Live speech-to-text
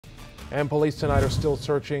And police tonight are still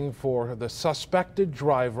searching for the suspected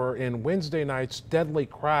driver in Wednesday night's deadly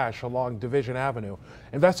crash along Division Avenue.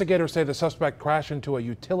 Investigators say the suspect crashed into a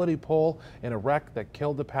utility pole in a wreck that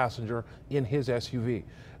killed the passenger in his SUV.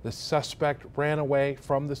 The suspect ran away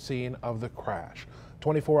from the scene of the crash.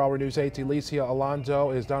 24-Hour News 8's Elisia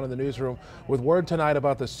Alonso is down in the newsroom with word tonight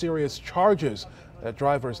about the serious charges that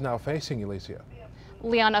driver is now facing. Elisia.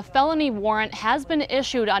 Leon, a felony warrant has been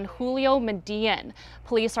issued on Julio Medellin.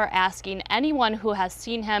 Police are asking anyone who has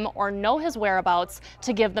seen him or know his whereabouts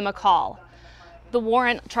to give them a call. The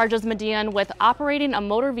warrant charges Medellin with operating a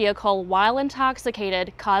motor vehicle while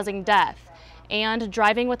intoxicated, causing death, and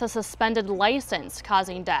driving with a suspended license,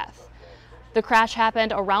 causing death. The crash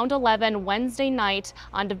happened around 11 Wednesday night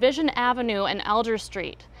on Division Avenue and Elder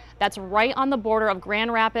Street. That's right on the border of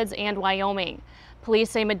Grand Rapids and Wyoming.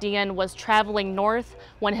 Police say Medellin was traveling north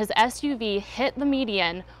when his SUV hit the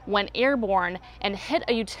median, went airborne, and hit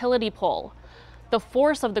a utility pole. The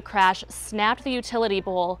force of the crash snapped the utility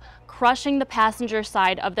pole, crushing the passenger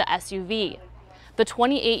side of the SUV. The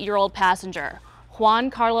 28-year-old passenger,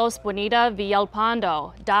 Juan Carlos Bonita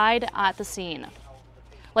Villalpando, died at the scene.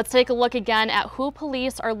 Let's take a look again at who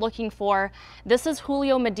police are looking for. This is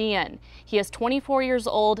Julio Medellin. He is 24 years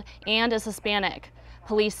old and is Hispanic.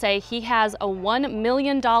 Police say he has a $1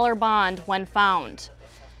 million bond when found.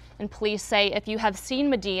 And police say if you have seen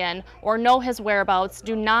Medellin or know his whereabouts,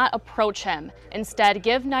 do not approach him. Instead,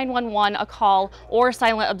 give 911 a call or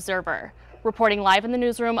Silent Observer. Reporting live in the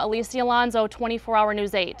newsroom, Elisia Alonso, 24-Hour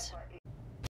News 8.